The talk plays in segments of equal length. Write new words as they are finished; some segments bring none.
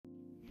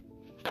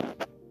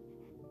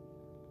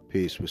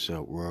Peace, what's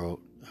up,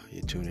 world?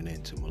 You're tuning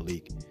in to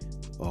Malik,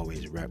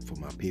 always rap for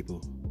my people.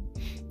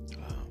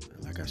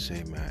 Like I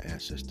say, my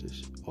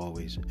ancestors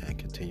always and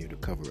continue to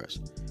cover us.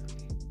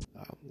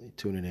 You're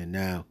tuning in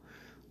now,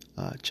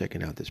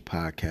 checking out this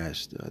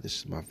podcast. This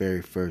is my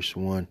very first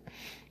one,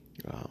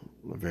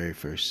 my very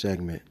first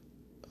segment,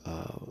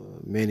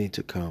 many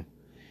to come.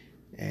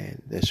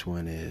 And this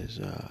one is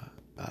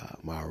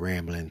my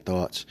rambling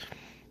thoughts.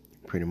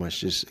 Pretty much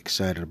just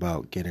excited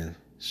about getting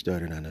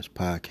started on this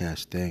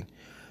podcast thing.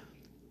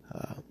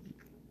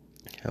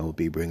 I will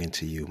be bringing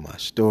to you my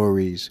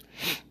stories,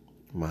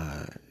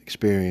 my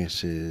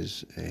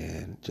experiences,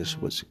 and just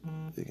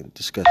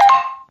discuss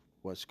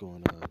what's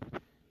going on.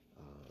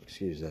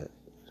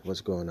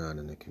 What's going on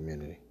in the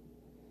community,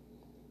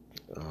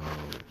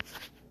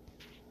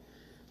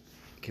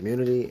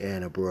 community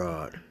and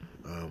abroad,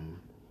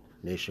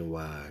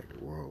 nationwide,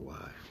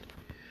 worldwide.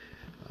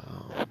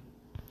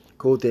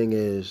 Cool thing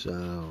is,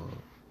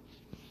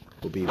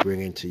 we'll be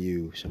bringing to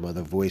you some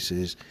other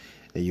voices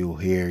that you'll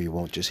hear. You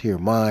won't just hear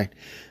mine.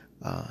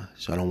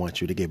 So I don't want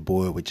you to get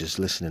bored with just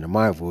listening to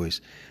my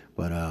voice.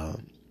 But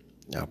I'll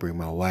bring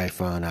my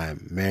wife on.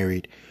 I'm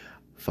married,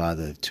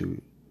 father of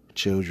 2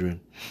 children,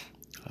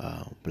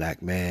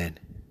 black man,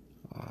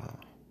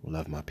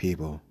 love my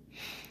people.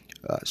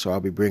 So I'll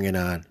be bringing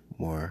on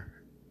more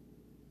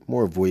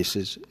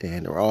voices,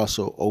 and we're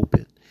also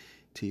open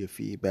to your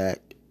feedback,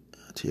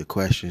 to your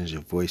questions,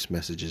 your voice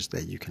messages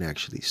that you can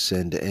actually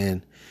send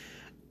in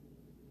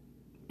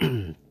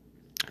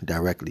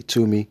directly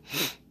to me,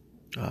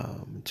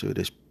 to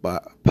this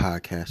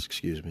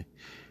podcast,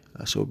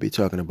 so we'll be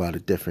talking about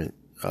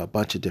a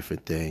bunch of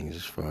different things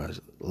as far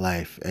as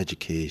life,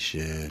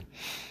 education,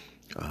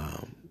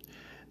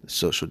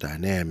 social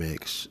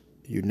dynamics,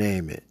 you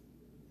name it,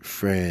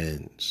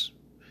 friends,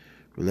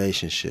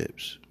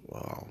 relationships,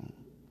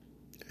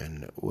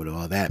 and what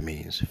all that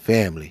means,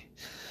 family.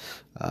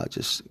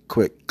 Just a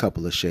quick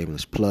couple of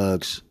shameless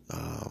plugs.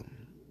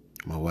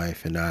 My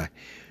wife and I,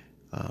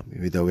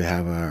 even though we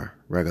have our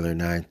regular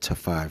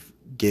 9-to-5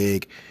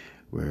 gig,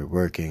 we're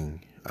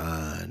working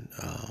on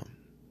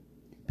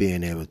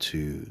being able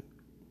to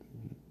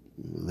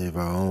live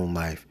our own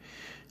life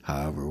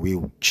however we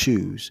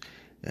choose.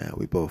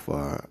 We both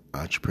are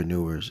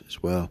entrepreneurs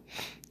as well.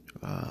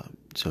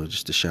 So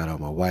just to shout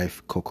out my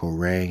wife, Coco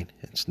Rain.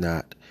 It's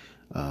not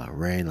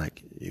rain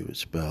like you would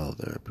spell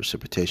the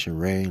precipitation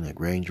rain, like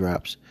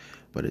raindrops,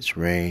 but it's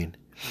rain,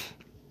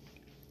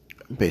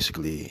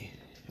 basically,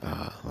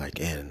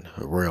 like in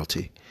her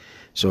royalty.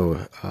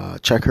 So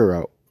check her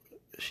out.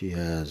 She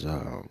has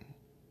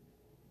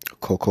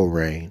Coco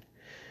Rain,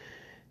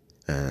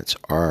 and it's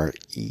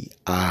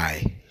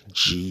REIGN.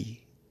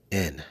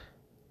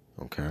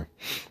 Okay,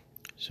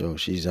 so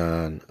she's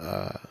on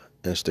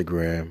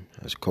Instagram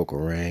as Coco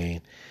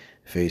Rain,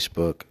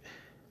 Facebook.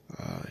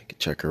 You can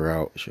check her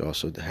out. She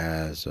also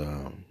has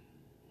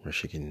where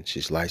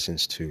she's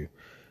licensed to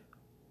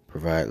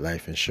provide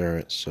life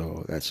insurance.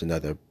 So that's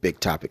another big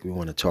topic we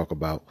want to talk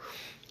about.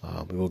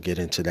 We will get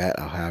into that.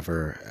 I'll have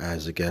her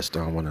as a guest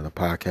on one of the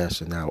podcasts,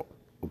 and that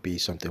will be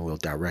something we'll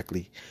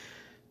directly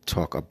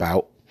talk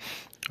about,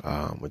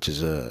 which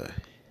is a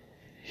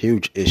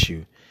huge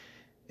issue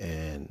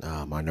in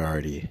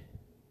minority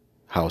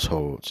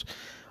households.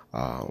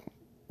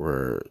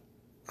 We're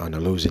on the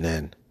losing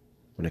end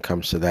when it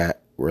comes to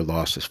that. We're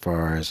lost as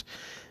far as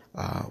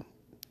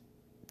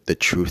the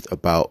truth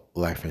about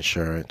life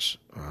insurance,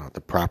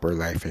 the proper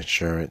life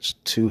insurance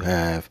to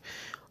have.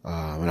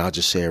 And I'll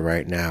just say it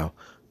right now,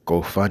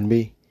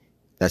 GoFundMe,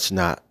 that's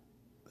not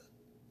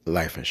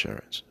life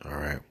insurance. All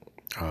right.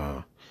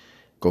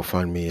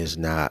 GoFundMe was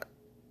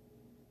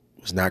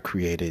not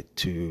created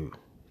to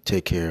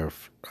take care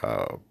of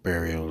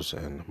burials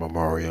and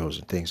memorials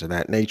and things of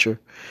that nature.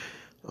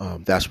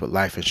 That's what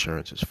life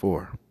insurance is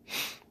for.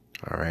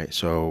 All right,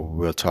 so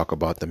we'll talk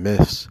about the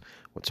myths.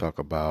 We'll talk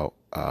about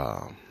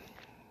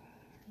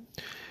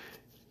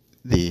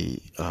the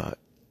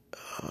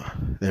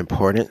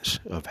importance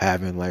of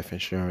having life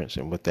insurance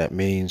and what that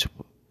means.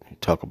 We'll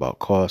talk about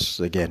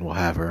costs. Again, we'll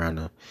have her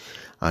on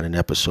an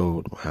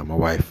episode. We'll have my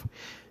wife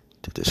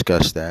to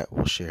discuss that.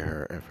 We'll share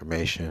her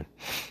information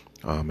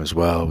as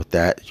well. With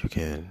that, you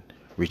can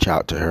reach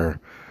out to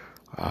her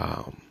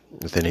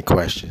with any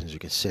questions. You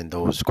can send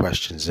those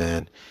questions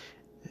in.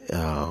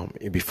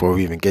 Before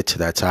we even get to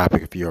that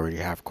topic, if you already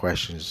have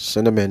questions,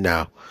 send them in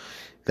now.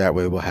 That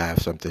way we'll have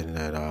something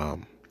that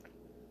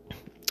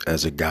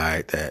as a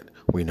guide that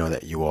we know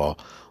that you all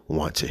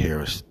want to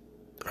hear us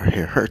or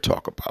hear her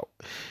talk about.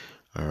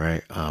 All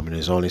right. And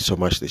there's only so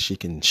much that she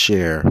can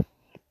share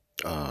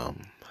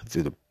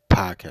through the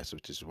podcast,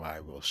 which is why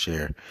we'll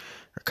share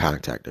her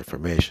contact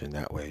information.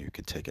 That way you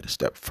can take it a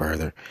step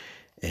further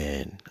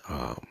and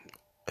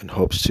in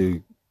hopes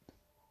to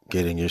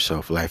getting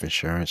yourself life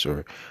insurance,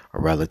 or a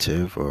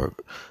relative or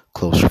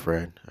close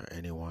friend or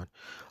anyone.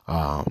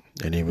 And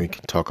then we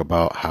can talk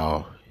about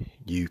how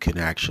you can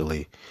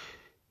actually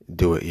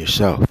do it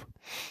yourself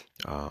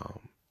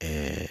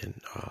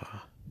and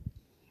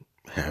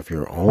have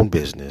your own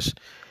business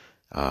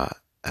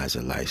as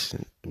a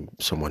licensed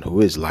someone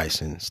who is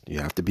licensed. You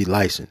have to be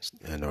licensed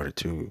in order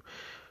to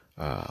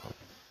uh,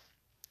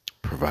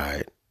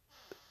 provide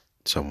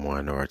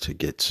someone or to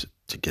get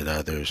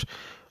others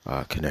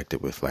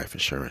connected with life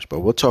insurance. But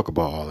we'll talk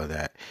about all of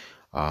that.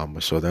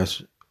 So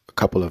that's a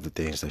couple of the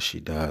things that she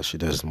does. She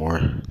does more.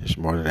 There's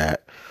more to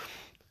that.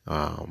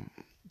 Um,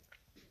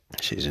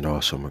 she's an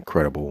awesome,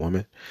 incredible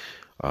woman.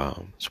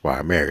 That's why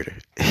I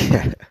married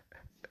her.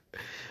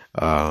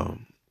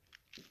 um,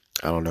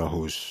 I don't know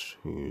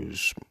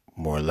who's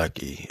more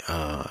lucky.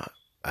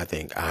 I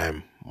think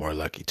I'm more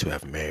lucky to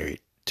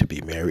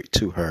be married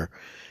to her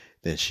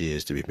than she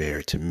is to be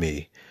married to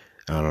me.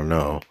 I don't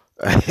know.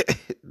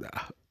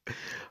 Nah.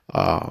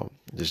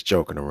 Just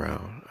joking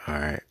around. All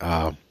right.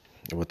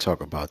 We'll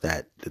talk about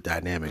that, the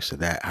dynamics of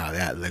that, how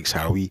that looks,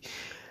 how we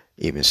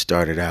even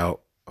started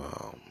out.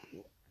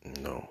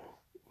 You know,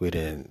 we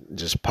didn't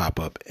just pop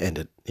up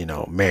and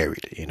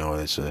married.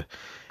 It's a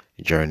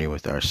journey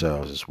with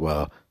ourselves as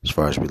well, as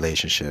far as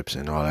relationships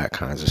and all that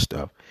kinds of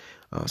stuff.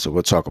 So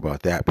we'll talk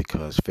about that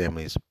because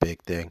family is a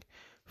big thing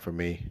for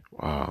me.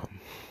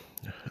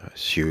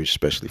 It's huge,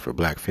 especially for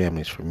Black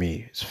families. For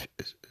me,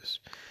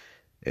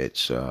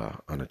 it's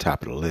on the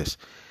top of the list.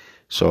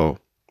 So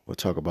we'll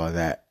talk about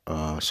that.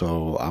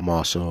 So I'm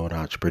also an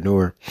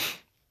entrepreneur.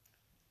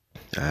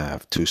 I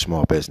have two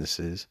small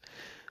businesses.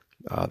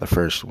 The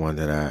first one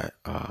that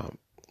I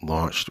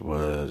launched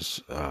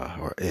was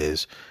or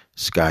is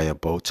Skya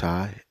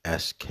Bowtie,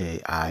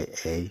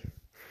 SKIA,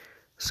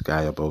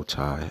 Skya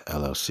Bowtie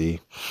LLC,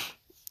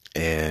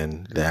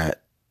 and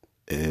that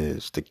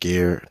is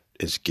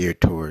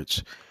geared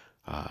towards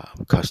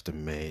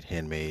custom made,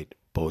 handmade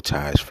bow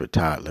ties for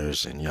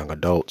toddlers and young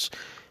adults.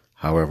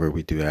 However,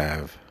 we do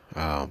have,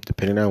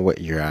 depending on what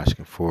you're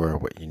asking for,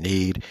 what you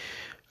need,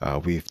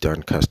 we've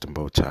done custom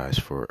bow ties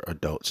for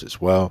adults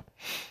as well.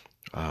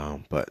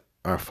 But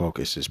our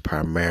focus is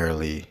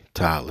primarily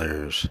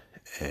toddlers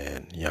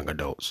and young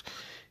adults,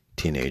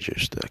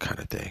 teenagers, that kind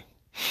of thing.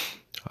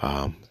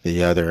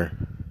 The other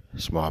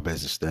small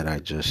business that I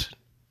just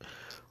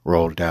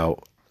rolled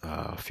out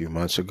a few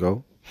months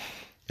ago,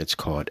 it's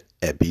called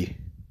Ebi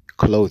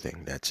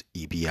Clothing. That's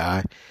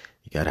EBI.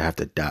 You got to have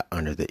the dot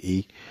under the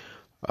E.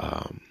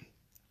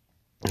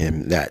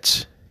 And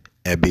that's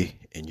Ebi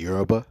in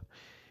Yoruba.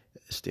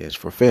 It stands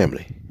for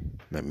family.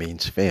 That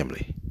means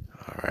family.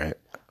 All right.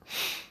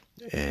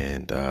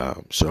 And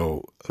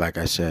so, like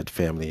I said,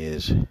 family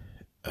is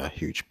a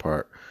huge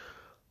part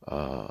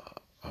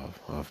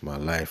of my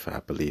life.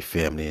 I believe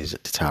family is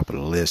at the top of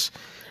the list.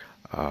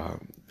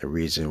 The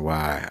reason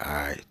why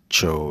I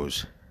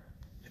chose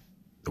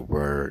the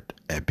word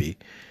Ebi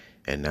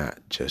and not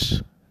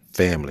just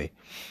family,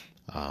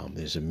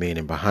 there's a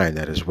meaning behind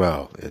that as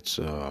well. It's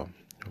a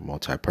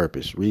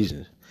multi-purpose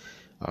reason.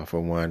 For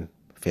one,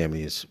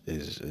 family is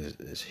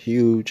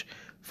huge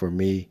for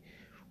me.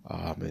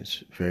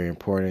 It's very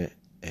important,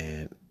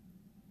 and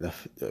the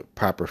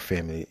proper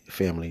family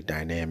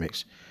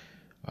dynamics.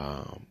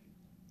 A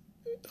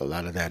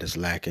lot of that is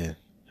lacking.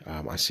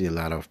 I see a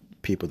lot of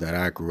people that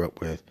I grew up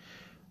with.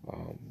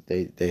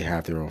 They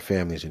have their own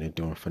families and they're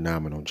doing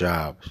phenomenal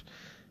jobs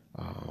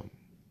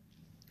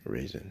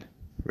raising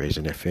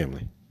their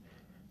family.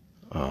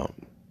 But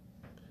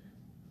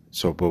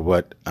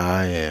what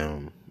I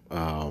am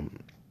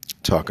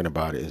talking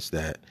about is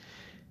that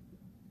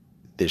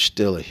there's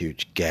still a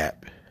huge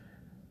gap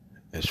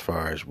as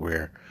far as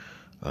where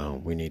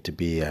we need to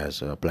be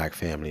as Black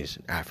families,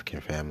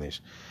 African families,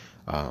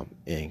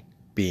 in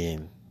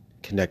being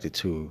connected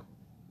to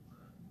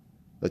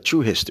a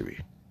true history,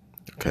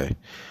 okay,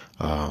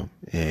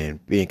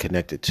 and being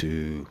connected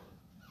to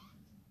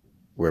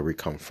where we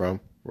come from,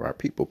 where our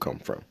people come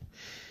from,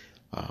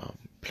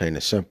 plain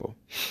and simple.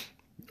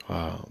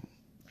 And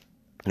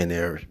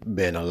there have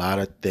been a lot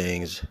of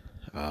things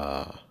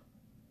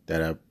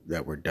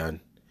that were done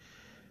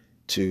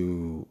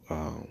to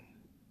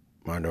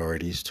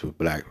minorities, to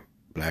black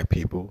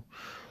people,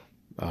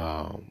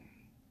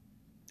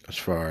 as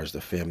far as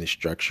the family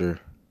structure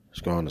is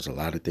going. There's a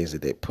lot of things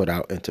that they put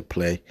out into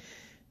play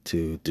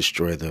to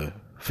destroy the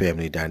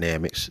family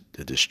dynamics,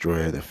 to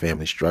destroy the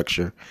family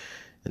structure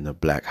in the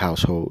Black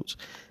households.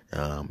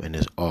 And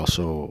there's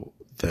also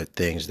the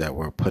things that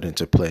were put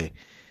into play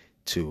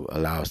to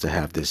allow us to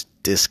have this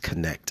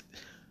disconnect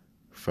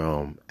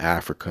from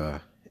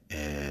Africa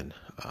and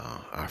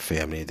our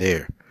family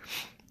there.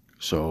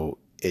 So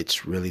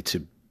it's really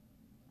to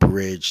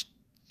bridge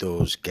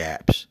those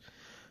gaps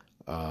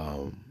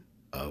of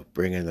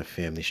bringing the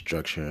family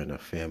structure and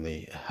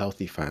a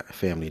healthy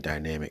family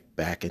dynamic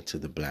back into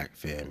the Black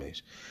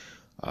families,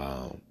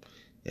 and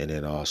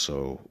then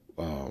also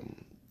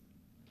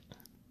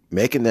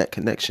making that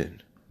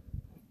connection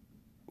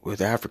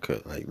with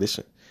Africa. Like,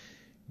 listen,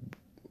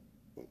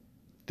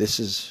 this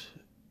is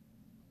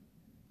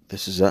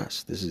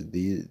us.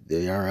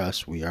 They are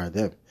us. We are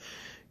them.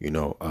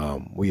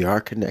 We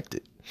are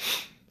connected,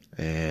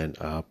 and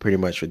pretty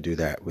much would do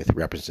that with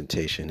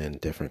representation in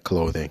different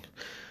clothing.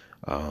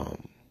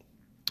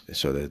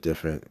 So the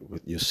different,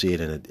 you'll see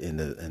it in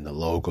the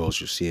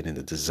logos, you'll see it in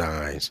the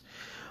designs.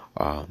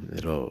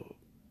 It'll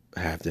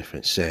have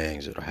different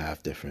sayings. It'll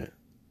have different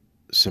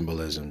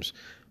symbolisms,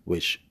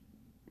 which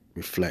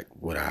reflect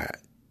what I'm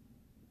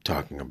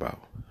talking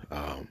about.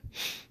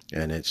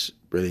 And it's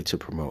really to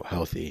promote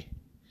healthy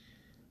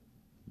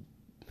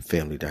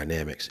family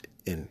dynamics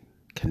in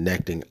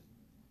connecting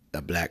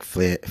the black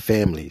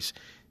families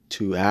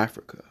to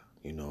Africa,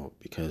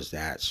 because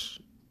that's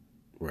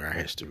where our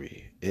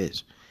history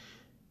is,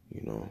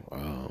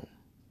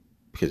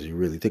 because you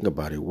really think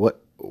about it,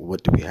 what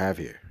do we have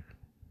here?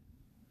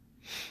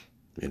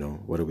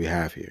 What do we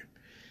have here?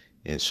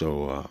 And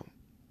so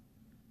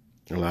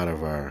a lot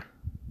of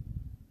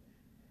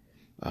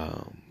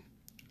um,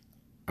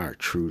 our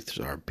truths,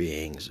 our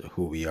beings,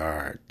 who we are,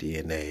 our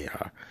DNA,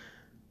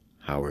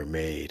 how we're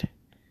made,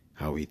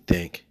 how we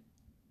think,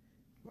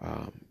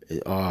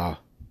 it all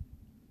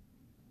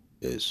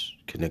is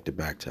connected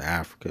back to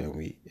Africa.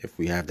 And if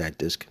we have that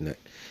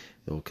disconnect,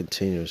 it will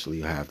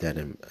continuously have that,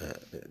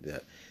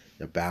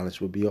 the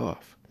balance will be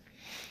off.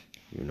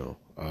 If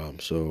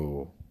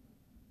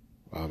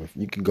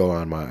you can go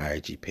on my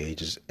IG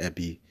page, it's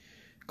Ebi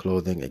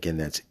Clothing. Again,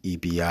 that's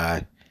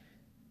EBI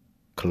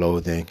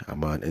Clothing.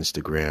 I'm on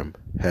Instagram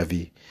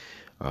heavy.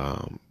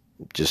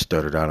 Just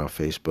started out on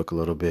Facebook a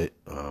little bit.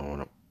 I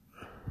want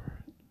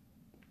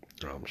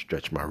to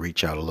stretch my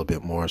reach out a little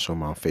bit more, so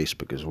I'm on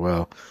Facebook as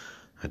well.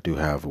 I do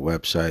have a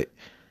website.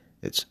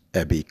 It's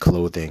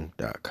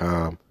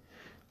ebiclothing.com.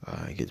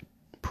 You can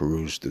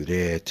peruse through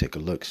there, take a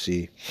look,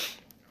 see.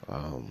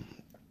 And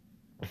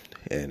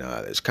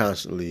there's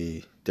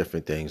constantly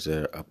different things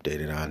that are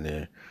updated on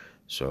there.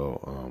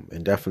 So,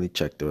 and definitely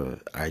check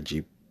the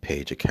IG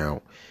page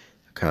account.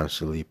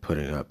 Constantly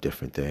putting up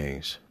different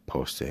things,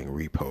 posting,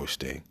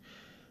 reposting.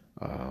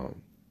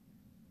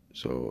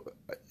 So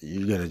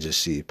you're going to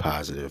just see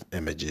positive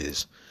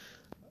images,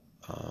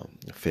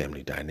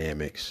 family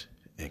dynamics,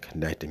 and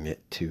connecting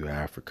it to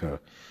Africa,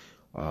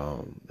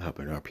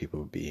 helping our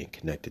people being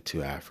connected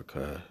to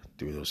Africa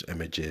through those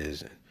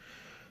images and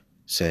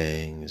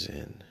sayings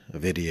and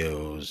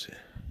videos,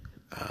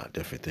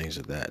 different things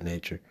of that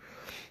nature.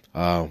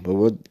 But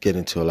we'll get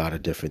into a lot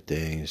of different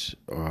things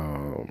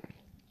on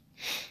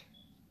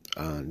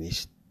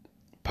these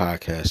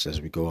podcasts as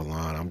we go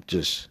along. I'm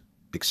just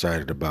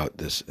excited about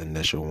this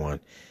initial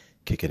one,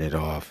 kicking it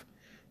off.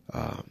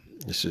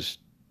 This is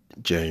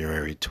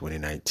January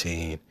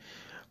 2019.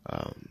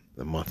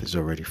 The month is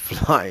already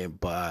flying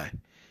by.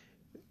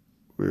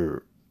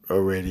 We're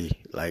already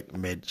like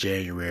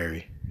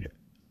mid-January,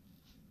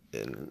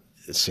 and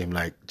it seemed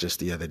like just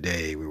the other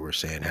day we were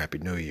saying Happy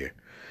New Year.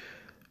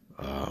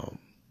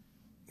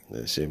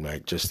 It seemed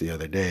like just the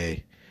other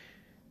day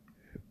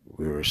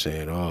we were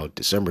saying, oh,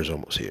 December's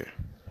almost here.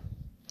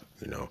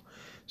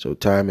 So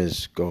time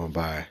is going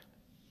by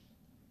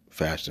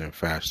faster and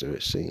faster,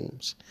 it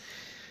seems.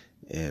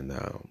 And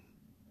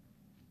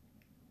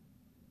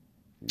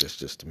it's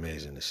just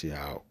amazing to see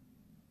how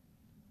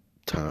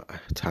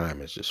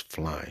time is just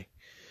flying.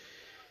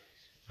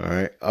 All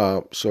right.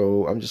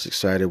 So I'm just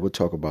excited. We'll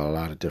talk about a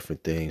lot of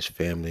different things.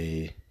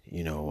 Family,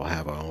 we'll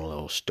have our own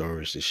little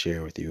stories to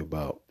share with you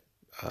about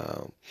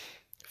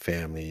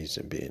families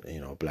and being,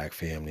 black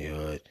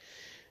familyhood,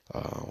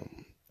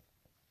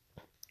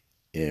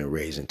 and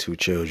raising two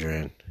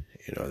children,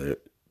 they're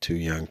two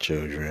young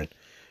children.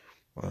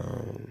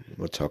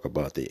 We'll talk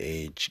about the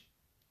age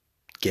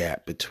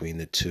gap between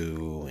the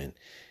two and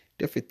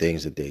different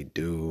things that they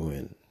do.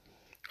 And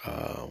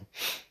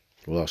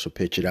we'll also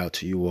pitch it out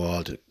to you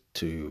all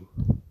to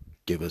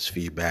give us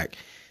feedback.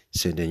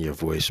 Send in your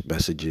voice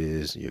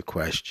messages, your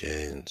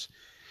questions,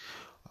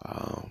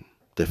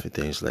 different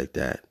things like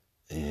that.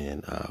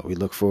 And we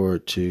look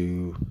forward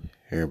to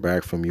hearing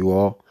back from you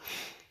all.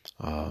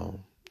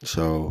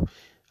 So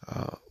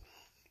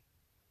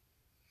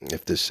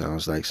if this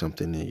sounds like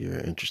something that you're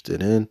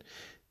interested in,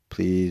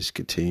 please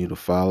continue to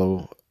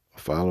follow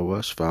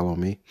us, follow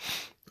me.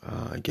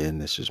 Again,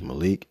 this is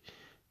Malik.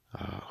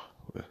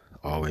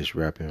 Always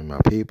repping my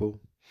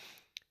people.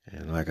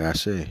 And like I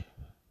say,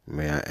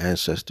 may our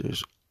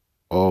ancestors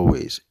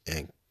always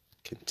and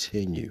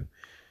continue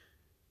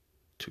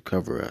to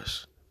cover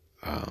us.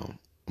 I'm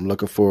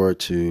looking forward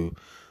to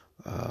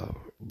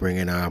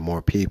bringing on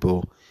more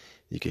people.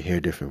 You can hear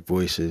different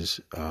voices.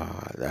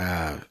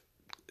 It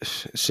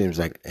seems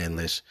like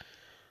endless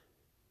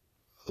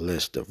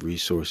list of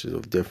resources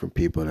of different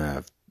people that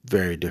have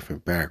very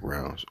different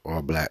backgrounds.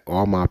 All black,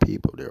 all my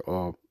people. They're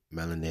all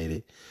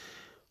melanated.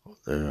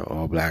 They're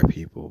all black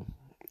people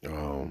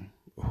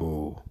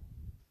who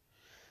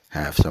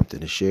have something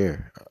to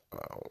share.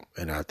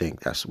 And I think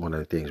that's one of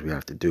the things we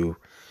have to do,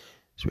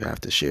 is we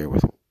have to share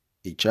with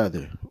each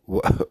other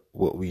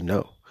what we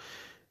know.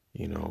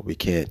 We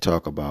can't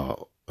talk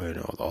about,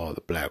 all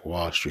the Black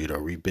Wall Street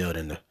or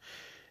rebuilding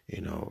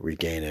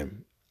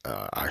regaining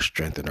our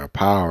strength and our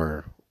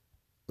power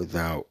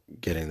without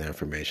getting the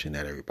information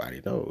that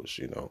everybody knows.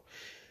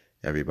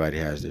 Everybody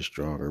has their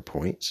stronger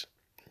points,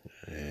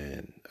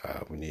 and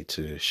we need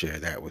to share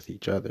that with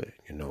each other.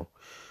 No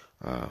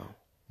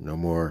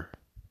more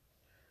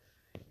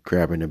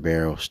crab in the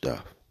barrel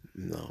stuff.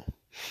 No.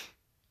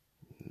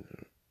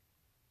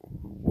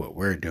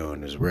 we're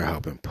doing is we're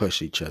helping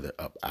push each other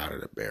up out of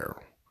the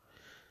barrel.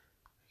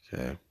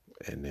 Okay.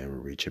 And then we're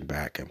reaching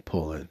back and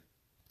pulling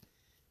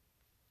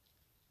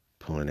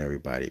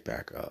everybody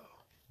back up.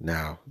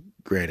 Now,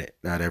 granted,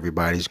 not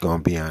everybody's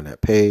going to be on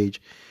that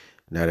page.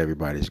 Not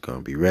everybody's going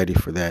to be ready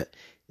for that.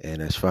 And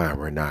that's fine.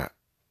 We're not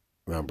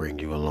going to bring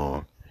you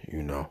along.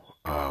 You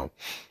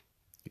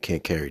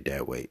can't carry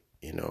that weight.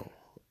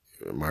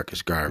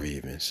 Marcus Garvey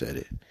even said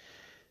it.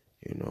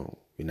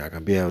 We're not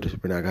going to be able to,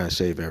 we're not going to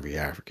save every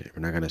African.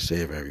 We're not going to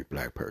save every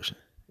black person.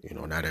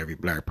 Not every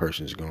black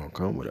person is going to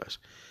come with us.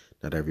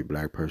 Not every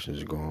black person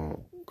is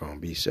going to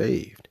be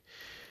saved.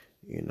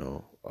 And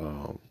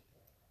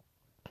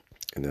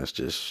that's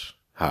just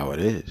how it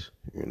is.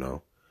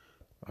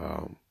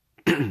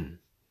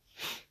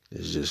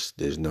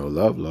 There's no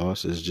love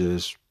lost. It's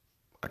just,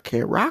 I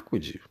can't rock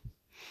with you.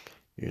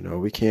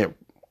 We can't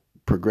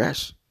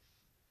progress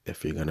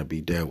if you're going to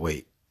be dead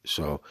weight.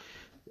 So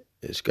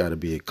it's got to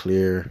be a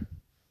clear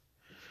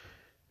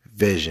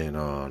vision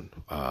on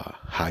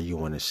how you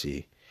want to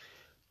see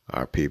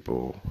our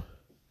people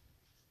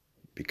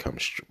become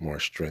more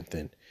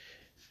strengthened,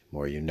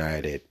 more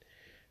united,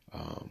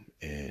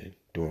 and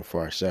doing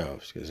for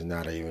ourselves. Because it's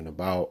not even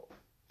about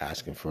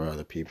asking for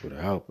other people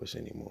to help us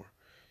anymore.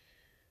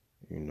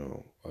 We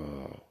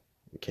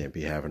can't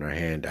be having our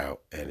hand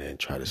out and then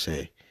try to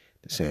say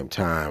at the same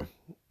time,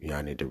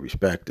 y'all need to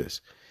respect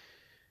us.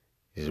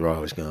 Because we're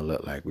always going to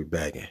look like we're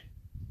begging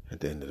at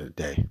the end of the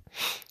day.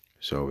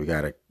 So we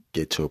got to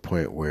get to a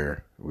point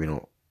where we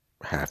don't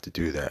have to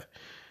do that.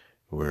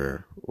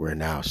 We're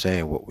now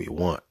saying what we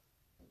want.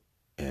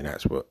 And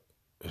that's what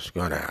is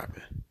going to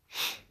happen.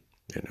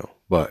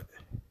 But,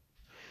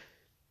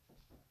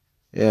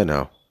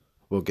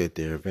 we'll get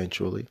there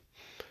eventually.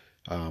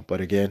 But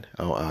again,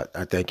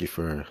 I thank you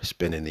for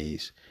spending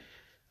these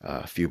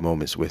few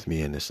moments with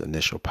me in this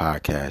initial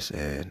podcast.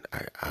 And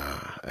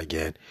I'm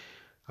going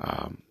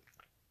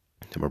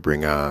to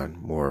bring on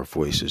more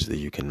voices that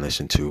you can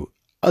listen to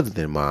other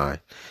than mine.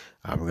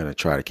 We're going to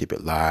try to keep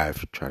it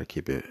live, try to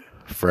keep it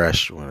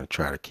fresh. We're going to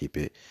try to keep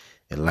it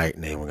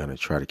enlightening. We're going to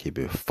try to keep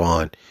it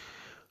fun.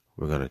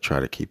 We're going to try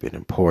to keep it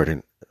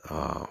important.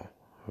 We're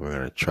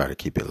going to try to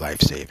keep it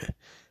life-saving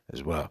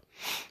as well.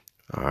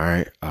 All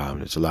right.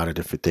 There's a lot of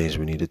different things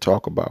we need to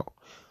talk about.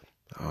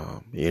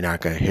 You're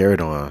not going to hear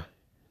it on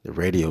the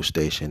radio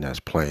station that's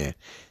playing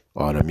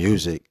all the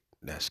music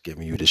that's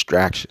giving you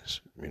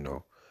distractions.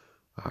 You're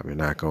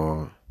not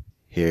going to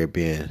hear it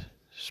being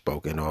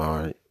spoken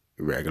on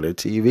regular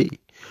TV.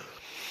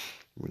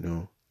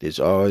 There's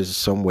always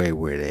some way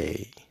where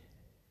they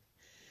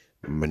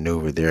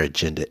maneuver their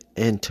agenda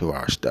into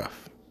our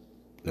stuff,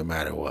 no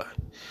matter what.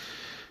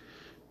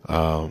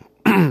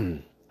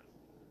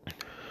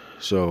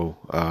 So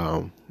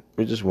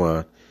we just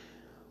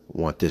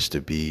want this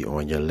to be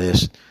on your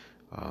list.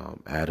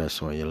 Add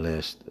us on your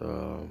list.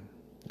 The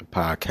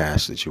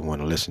podcast that you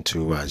want to listen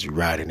to as you're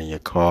riding in your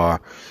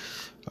car,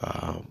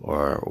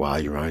 or while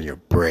you're on your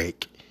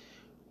break,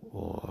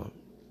 or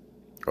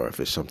if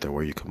it's something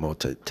where you can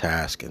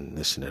multitask and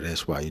listen to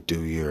this while you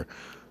do your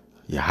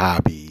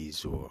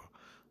hobbies, or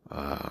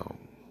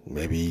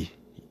maybe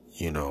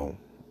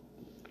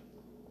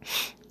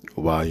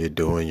while you're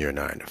doing your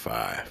 9 to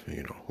 5.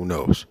 Who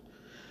knows?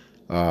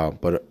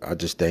 But I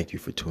just thank you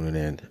for tuning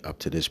in up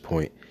to this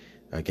point.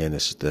 Again,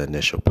 this is the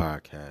initial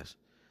podcast,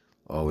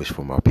 always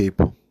for my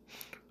people.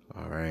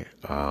 All right.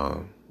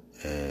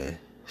 And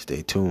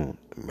stay tuned.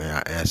 May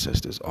our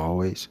ancestors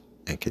always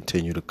and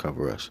continue to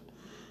cover us.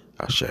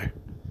 Ashe.